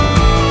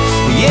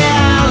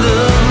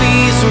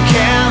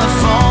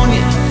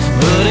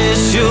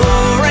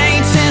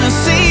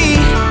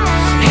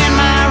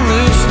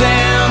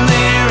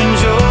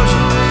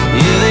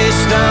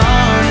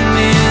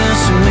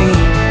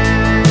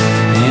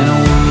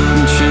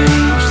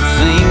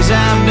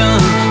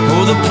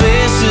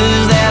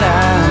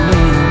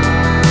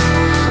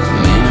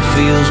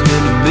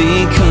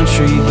be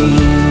country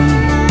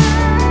again.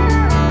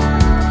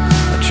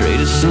 I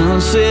traded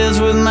sunsets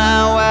with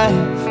my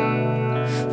wife